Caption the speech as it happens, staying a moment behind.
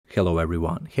Hello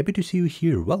everyone, happy to see you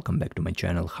here. Welcome back to my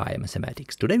channel Higher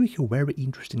Mathematics. Today we have a very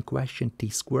interesting question: t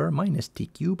squared minus t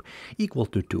cubed equal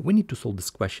to 2. We need to solve this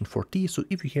question for t, so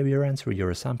if you have your answer, your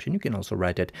assumption, you can also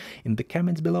write it in the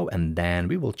comments below and then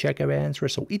we will check our answer,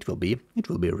 so it will be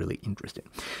really interesting.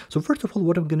 So first of all,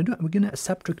 what I'm going to do, I'm going to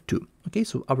subtract 2. Okay,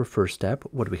 so our first step,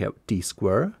 what we have, t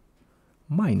squared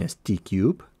minus t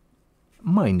cubed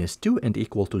minus 2 and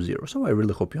equal to 0. So I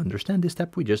really hope you understand this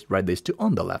step. We just write this 2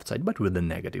 on the left side, but with a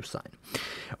negative sign.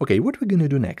 Okay, what we're going to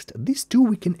do next? These 2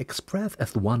 we can express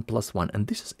as 1 plus 1, and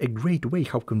this is a great way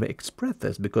how can we express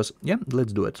this, because, yeah,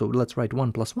 let's do it. So let's write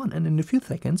 1 plus 1, and in a few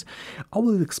seconds I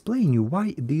will explain you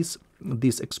why this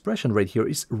expression right here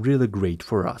is really great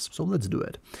for us. So let's do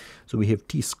it. So we have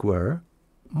t squared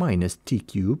minus t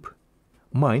cubed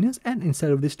minus, and instead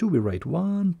of this 2 we write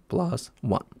 1 plus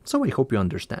 1. So I hope you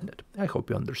understand it.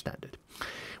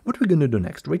 What we're going to do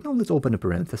next? Right now let's open a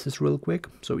parenthesis real quick.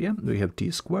 So yeah, we have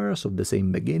t squared, so the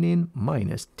same beginning,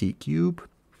 minus t cubed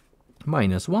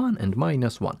minus 1 and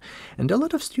minus 1. And a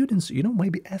lot of students,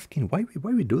 might be asking why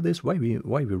we do this, why we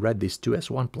write this 2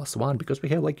 as 1 plus 1, because we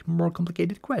have like more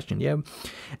complicated question, yeah?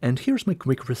 And here's my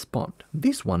quick response.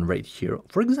 This one right here,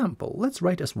 for example, let's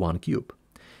write as 1 cube.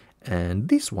 And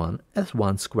this one as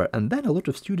 1 square, and then a lot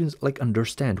of students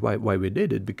understand why we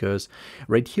did it, because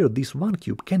right here this 1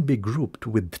 cube can be grouped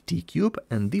with t cube,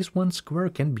 and this 1 square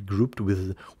can be grouped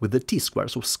with the t square.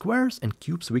 So squares and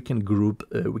cubes we can group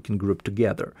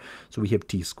together. So we have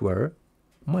t square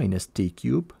minus t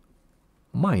cube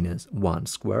minus 1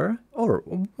 square, or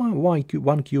 1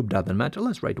 cube doesn't matter.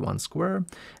 Let's write 1 square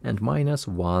and minus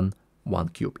 1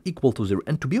 cube equal to 0.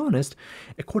 And to be honest,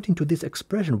 according to this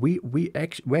expression, we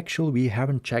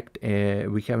haven't checked,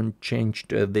 we haven't changed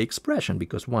the expression,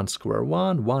 because 1 square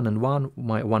 1 and 1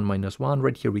 minus 1,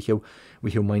 right here we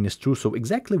have minus 2, so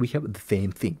exactly we have the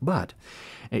same thing. But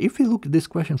if we look at this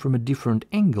question from a different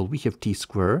angle, we have t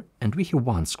square and we have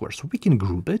 1 square, so we can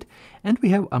group it, and we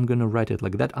have, I'm gonna write it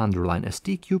like that, underline as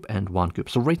t cube and 1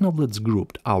 cube. So right now let's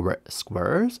group our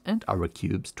squares and our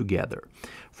cubes together.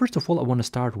 First of all, I want to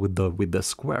start with the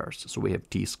squares. So we have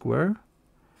t squared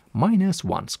minus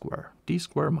 1 square, t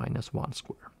squared minus 1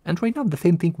 square. And right now the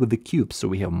same thing with the cubes. So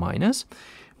we have minus,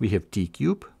 we have t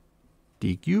cube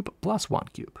plus 1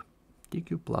 cube, t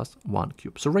cube plus 1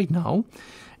 cube. So right now,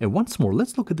 once more,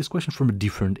 let's look at this question from a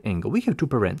different angle. We have 2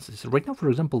 parentheses. Right now, for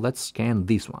example, let's scan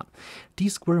this one, t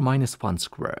squared minus 1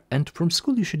 square. And from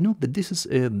school, you should know that this is,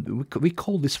 we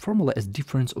call this formula as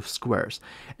difference of squares.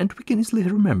 And we can easily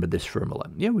remember this formula.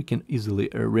 Yeah, we can easily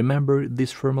remember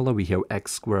this formula. We have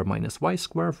x squared minus y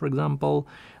squared, for example.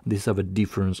 This is a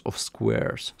difference of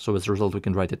squares. So as a result, we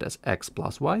can write it as x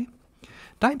plus y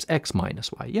times x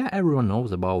minus y. Yeah, everyone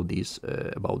knows about this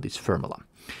formula.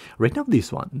 Right now,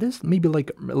 this may be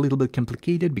like a little bit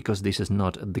complicated, because this is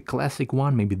not the classic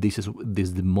one. Maybe this is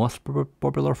the most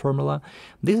popular formula.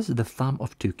 This is the sum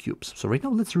of 2 cubes. So right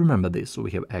now, let's remember this. So we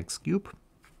have x cube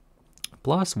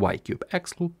plus y cube,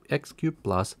 x cube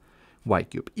plus y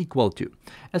cube equal to.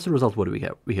 As a result, what do we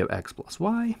have? We have x plus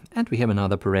y, and we have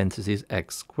another parenthesis,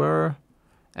 x square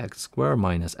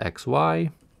minus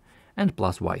xy, and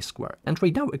plus y square. And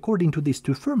right now, according to these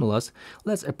 2 formulas,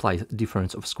 let's apply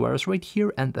difference of squares right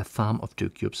here and the sum of 2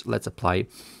 cubes. Let's apply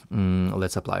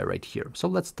right here. So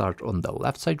let's start on the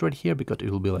left side right here, because it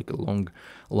will be like a long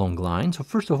line. So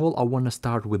first of all, I want to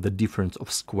start with the difference of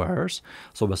squares.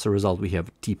 So as a result, we have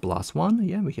t plus 1.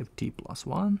 Yeah, we have t plus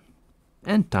 1.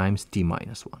 And times t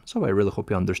minus 1. So I really hope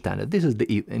you understand it. This is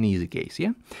an easy case,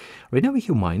 yeah? Right now we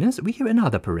have minus, we have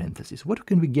another parenthesis. What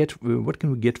can we get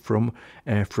from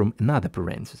another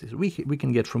parenthesis? We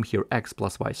can get from here x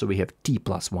plus y, so we have t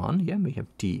plus 1, yeah? We have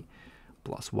t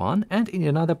plus 1, and in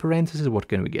another parenthesis, what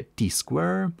can we get? T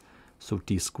squared, so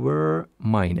t squared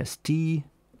minus t,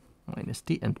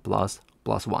 and plus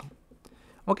 1.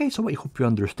 Okay, so I hope you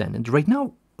understand. And right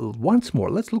now, once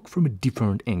more, let's look from a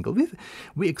different angle.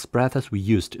 We express as we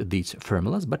used these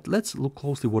formulas, but let's look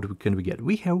closely what can we get.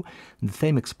 We have the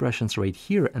same expressions right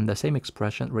here and the same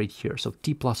expression right here. So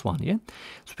t plus 1, yeah?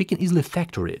 So we can easily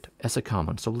factor it as a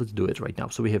common. So let's do it right now.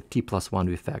 So we have t plus 1,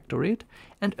 we factor it.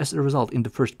 And as a result, in the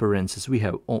first parenthesis, we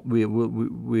have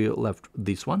we left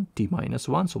this one, t minus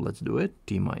 1. So let's do it,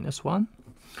 t minus 1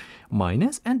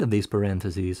 minus, and in these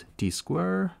parentheses, t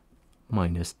squared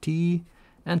minus t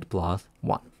and plus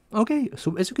 1. Okay,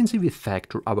 so as you can see, we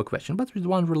factor our question, but with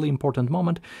one really important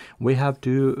moment, we have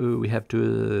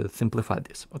to simplify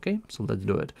this. Okay, so let's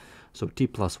do it. So t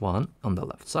plus 1 on the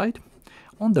left side.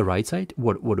 On the right side,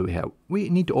 what do we have? We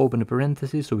need to open a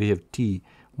parenthesis, so we have t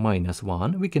minus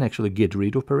 1. We can actually get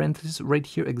rid of parentheses right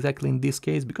here exactly in this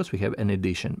case because we have an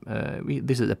addition.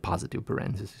 This is a positive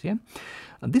parenthesis, yeah?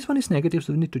 This one is negative,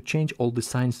 so we need to change all the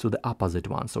signs to the opposite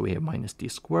one. So we have minus t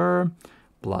squared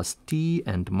plus t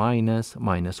and minus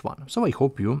 1. So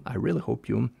I really hope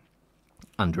you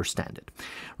understand it.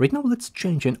 Right now, let's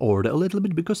change an order a little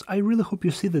bit because I really hope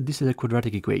you see that this is a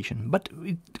quadratic equation, but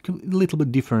a little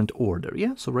bit different order,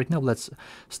 yeah? So right now, let's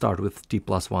start with t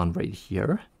plus 1 right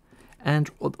here.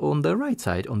 And on the right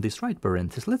side, on this right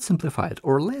parenthesis, let's simplify it,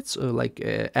 or let's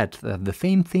add the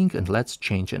same thing and let's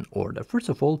change an order. First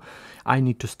of all, I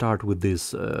need to start with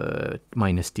this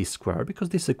minus t squared because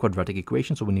this is a quadratic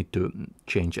equation, so we need to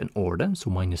change an order.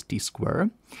 So minus t squared.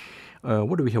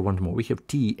 What do we have? One more. We have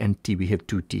t and t. We have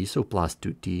 2t, so plus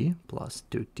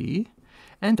 2t,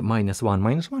 and minus 1,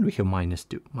 we have minus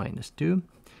 2,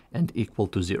 and equal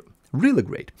to 0. Really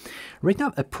great. Right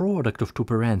now, a product of two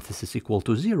parentheses equal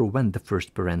to 0 when the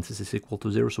first parenthesis is equal to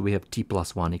 0. So we have t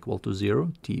plus 1 equal to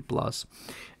 0, t plus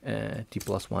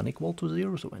 1 equal to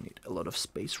 0. So I need a lot of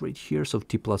space right here. So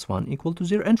t plus 1 equal to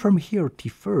 0. And from here, t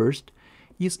first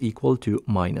is equal to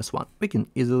minus 1. We can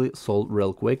easily solve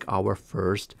real quick our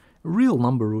first real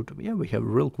number root. Yeah, we have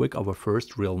real quick our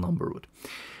first real number root.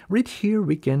 Right here,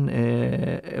 we can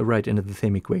write into the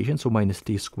same equation. So minus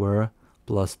t squared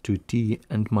plus 2t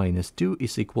and minus 2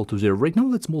 is equal to 0. Right now,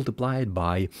 let's multiply it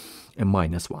by a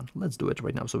minus 1. Let's do it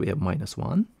right now. So we have minus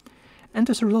 1. And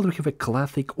as a result, we have a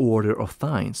classic order of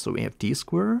signs. So we have t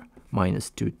squared minus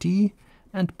 2t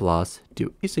and plus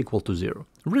 2 is equal to 0.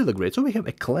 Really great. So we have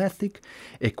a classic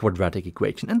quadratic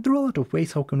equation. And there are a lot of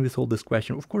ways how can we solve this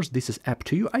question. Of course, this is up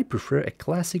to you. I prefer a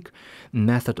classic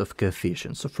method of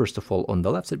coefficients. So first of all, on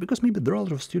the left side, because maybe there are a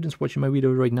lot of students watching my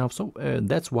video right now. So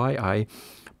that's why I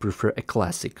prefer a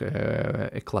classic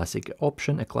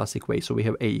option, a classic way. So we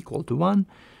have a equal to 1,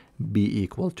 b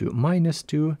equal to minus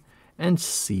 2, and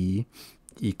c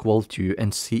equal to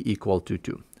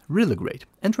 2. Really great.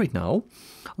 And right now,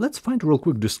 let's find real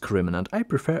quick discriminant. I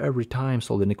prefer every time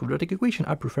solving a quadratic equation,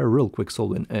 I prefer real quick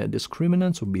solving a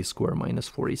discriminant. So b squared minus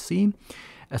 4ac.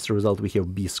 As a result, we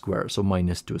have b squared. So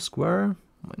minus 2 squared,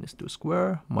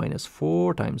 minus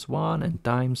 4 times 1 and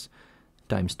times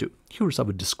 2. Here's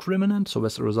our discriminant. So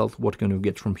as a result, what can we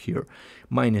get from here?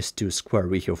 Minus 2 squared,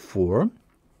 we have 4,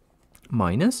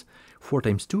 minus 4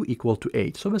 times 2 equal to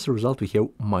 8. So as a result, we have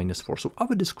minus 4. So our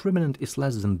discriminant is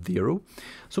less than 0.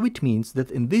 So it means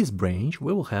that in this branch,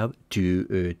 we will have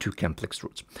two complex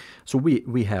roots. So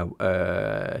we have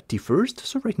t first.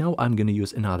 So right now, I'm going to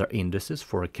use another indices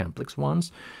for complex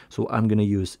ones. So I'm going to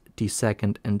use t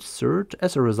second and third.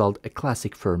 As a result, a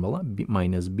classic formula, b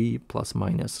minus b plus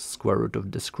minus square root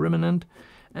of discriminant,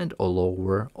 and all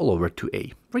over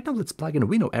 2a. Right now, let's plug in.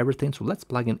 We know everything, so let's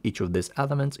plug in each of these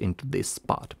elements into this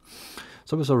spot.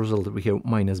 So as a result, we have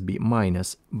minus b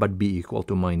minus, but b equal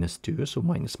to minus 2, so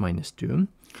minus 2,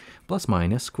 plus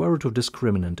minus square root of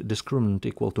discriminant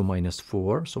equal to minus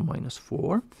 4, so minus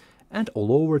 4, and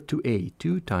all over 2a,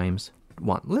 2 times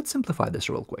 1. Let's simplify this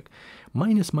real quick.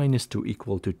 Minus 2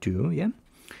 equal to 2, yeah?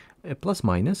 Plus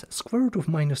minus square root of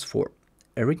minus 4.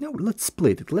 Right now, let's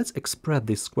split it. Let's express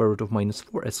this square root of minus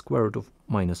 4 as square root of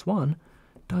minus 1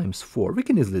 times 4. We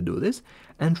can easily do this.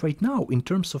 And right now, in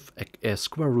terms of a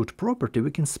square root property,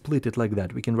 we can split it like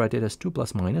that. We can write it as 2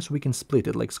 plus minus. We can split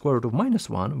it like square root of minus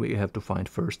 1, we have to find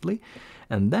firstly,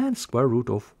 and then square root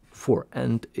of 4.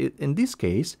 And in this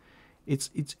case,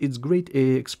 it's great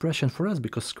expression for us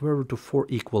because square root of 4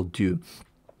 equal to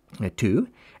 2,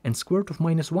 and square root of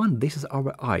minus 1, this is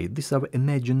our I, this is our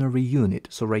imaginary unit.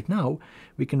 So right now,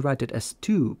 we can write it as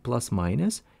 2 plus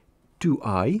minus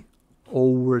 2i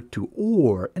over 2,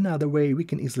 or another way, we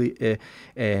can easily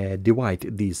divide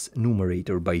this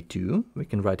numerator by 2. We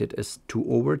can write it as 2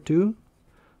 over 2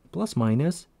 plus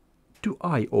minus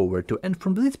 2i over 2. And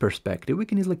from this perspective, we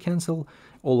can easily cancel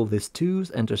all of these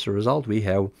 2's, and as a result, we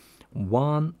have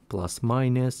 1 plus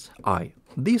minus I.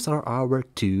 These are our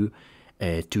two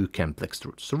complex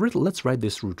roots. So let's write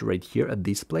this root right here at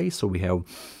this place. So we have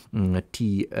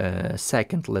t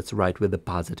second, let's write with the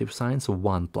positive sign, so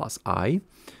 1 plus I,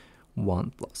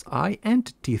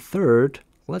 and t third,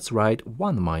 let's write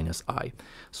 1 minus I.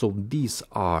 So these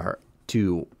are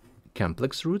two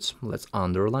complex roots. Let's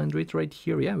underline it right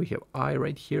here. Yeah, we have I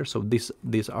right here. So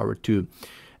these are our two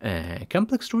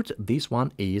complex roots. This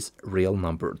one is real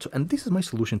number. So, and this is my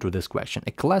solution to this question.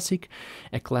 A classic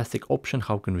option.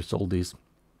 How can we solve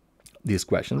this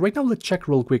question? Right now, let's check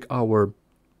real quick our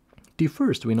t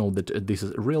first. We know that this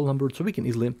is a real number, so we can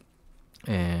easily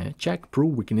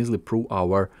prove. We can easily prove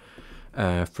our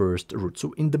first root.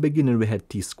 So in the beginning, we had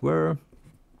t squared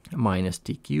minus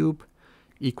t cubed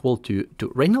equal to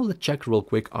 2. Right now, let's check real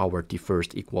quick our t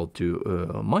first equal to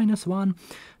 -1.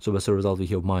 So as a result, we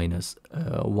have minus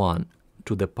 1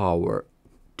 to the power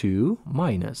 2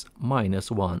 minus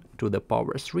 -1 to the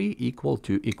power 3 equal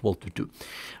to 2.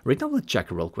 Right now, let's check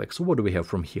real quick. So what do we have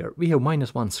from here? We have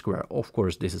 -1 square. Of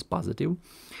course, this is positive.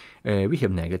 We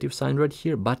have negative sign right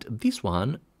here, but this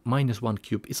one, -1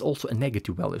 cube, is also a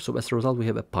negative value. So as a result, we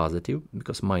have a positive,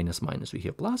 because minus minus we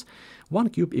have plus. 1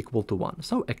 cube equal to 1.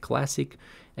 So a classic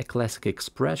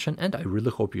expression, and I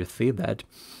really hope you see that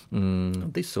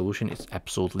this solution is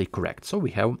absolutely correct. So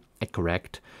we have a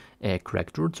correct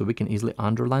root, so we can easily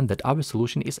underline that our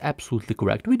solution is absolutely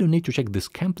correct. We don't need to check this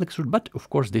complex root, but of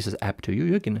course this is up to you.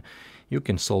 You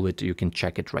can solve it, you can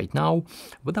check it right now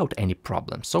without any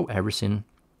problem. So everything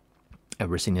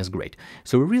is great.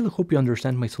 So I really hope you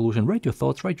understand my solution. Write your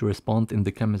thoughts, write your response in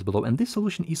the comments below. And this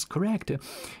solution is correct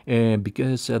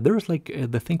because there's like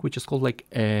the thing which is called like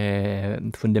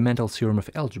fundamental theorem of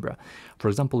algebra. For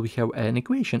example, we have an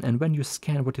equation, and when you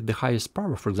scan what is the highest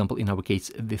power, for example, in our case,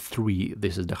 the 3,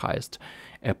 this is the highest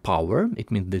power.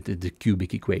 It means that the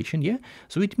cubic equation, yeah?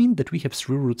 So it means that we have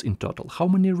 3 roots in total. How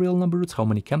many real number roots, how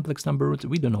many complex number roots,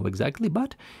 we don't know exactly,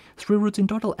 but 3 roots in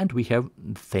total, and we have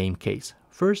the same case.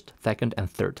 First, second, and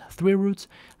third. 3 roots.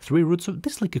 So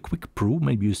this is like a quick proof.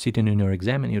 Maybe you're sitting in your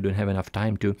exam and you don't have enough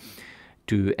time to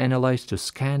analyze, to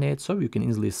scan it. So you can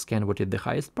easily scan what is the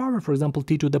highest power, for example,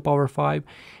 t to the power 5,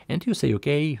 and you say,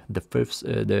 okay, the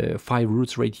 5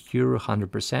 roots right here,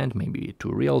 100%, maybe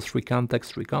 2 real, 3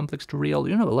 complex, 2 real,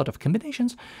 you know, a lot of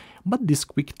combinations. But this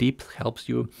quick tip helps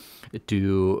you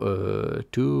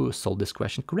to solve this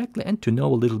question correctly and to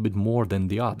know a little bit more than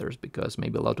the others, because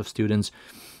maybe a lot of students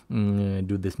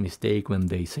do this mistake when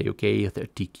they say, okay, the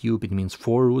t cube, it means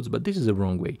 4 roots, but this is the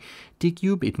wrong way. T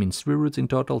cube, it means 3 roots in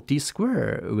total. T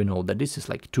square, we know that this is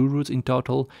like 2 roots in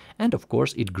total, and of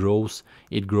course it grows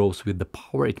with the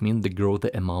power. It means they grow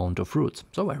the amount of roots.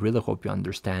 So I really hope you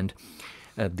understand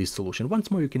this solution. Once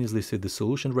more, you can easily see the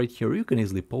solution right here. You can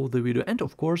easily pause the video, and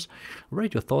of course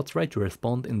write your thoughts, write your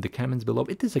response in the comments below.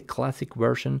 It is a classic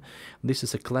version. This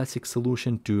is a classic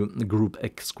solution to group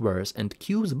x squares and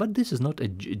cubes, but this is not a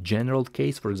general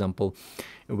case. For example,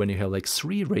 when you have like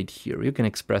 3 right here, you can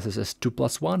express this as 2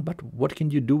 plus 1, but what can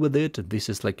you do with it? This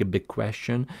is like a big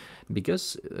question,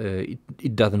 because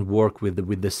it doesn't work with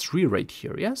the 3 right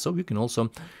here. Yeah, so you can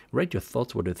also write your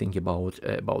thoughts, what you think about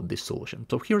this solution.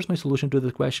 So here's my solution to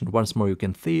the question. Once more, you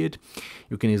can see it,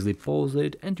 you can easily pause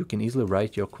it, and you can easily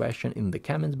write your question in the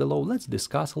comments below. Let's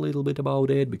discuss a little bit about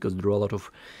it, because there are a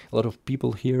lot of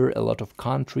people here, a lot of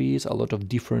countries, a lot of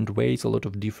different ways, a lot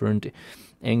of different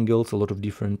angles, a lot of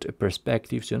different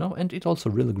perspectives, you know, and it's also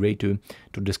really great to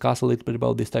discuss a little bit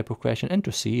about this type of question and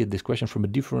to see this question from a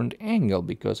different angle,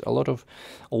 because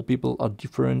all people are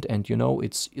different, and you know,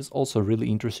 it's also really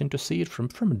interesting to see it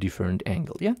from a different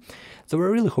angle. Yeah, so I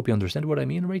really hope you understand what I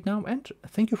mean right now, and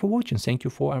thank you for watching. Thank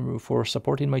you for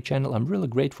supporting my channel. I'm really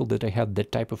grateful that I have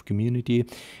that type of community,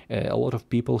 a lot of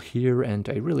people here, and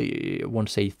I really want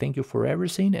to say thank you for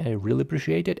everything. I really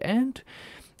appreciate it, and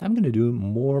I'm gonna do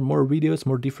more videos,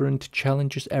 more different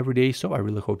challenges every day, so I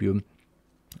really hope you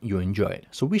enjoy it.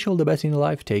 So wish you all the best in your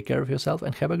life, take care of yourself,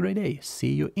 and have a great day.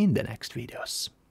 See you in the next videos.